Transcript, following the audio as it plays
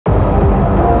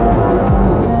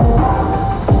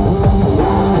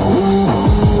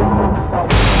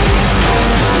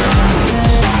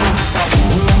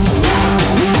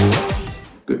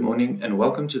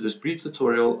welcome to this brief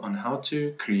tutorial on how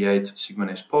to create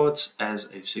SigmaNEST parts as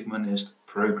a SigmaNEST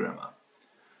programmer.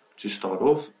 To start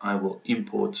off, I will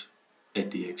import a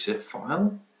DXF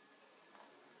file.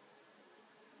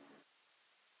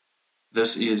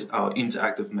 This is our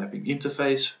interactive mapping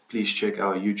interface. Please check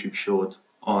our YouTube short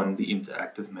on the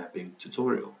interactive mapping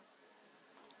tutorial.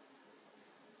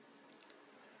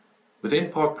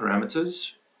 Within part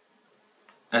parameters,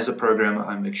 as a programmer,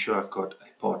 I make sure I've got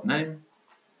a part name,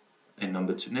 a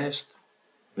number to nest,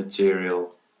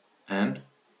 material, and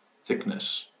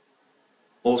thickness.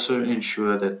 Also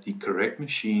ensure that the correct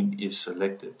machine is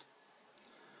selected.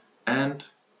 And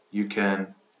you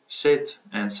can set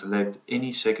and select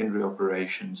any secondary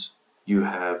operations you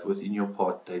have within your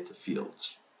part data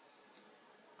fields.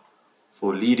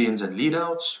 For lead-ins and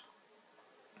lead-outs,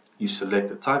 you select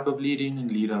the type of lead-in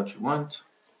and lead-out you want.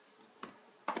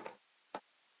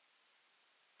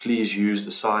 Please use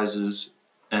the sizes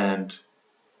and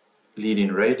lead-in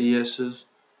radiuses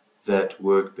that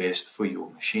work best for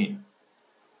your machine.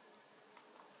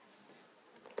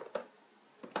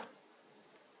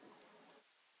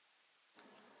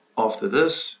 After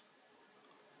this,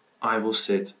 I will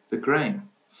set the grain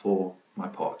for my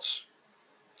parts.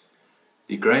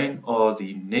 The grain are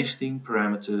the nesting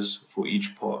parameters for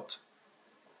each part.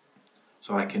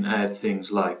 So I can add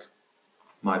things like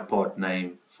my part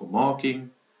name for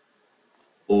marking,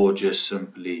 or just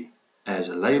simply as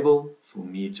a label for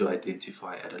me to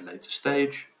identify at a later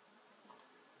stage.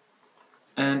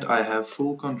 And I have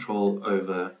full control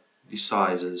over the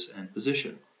sizes and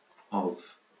position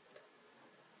of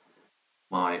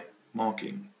my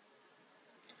marking.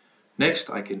 Next,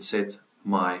 I can set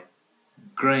my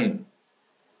grain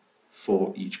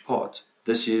for each part.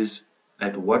 This is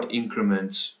at what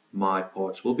increments my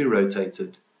parts will be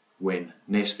rotated when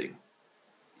nesting.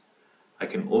 I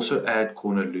can also add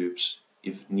corner loops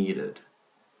if needed.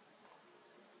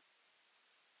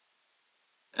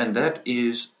 And that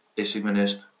is a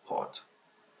SigmaNEST part.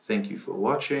 Thank you for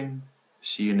watching.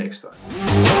 See you next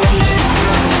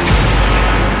time.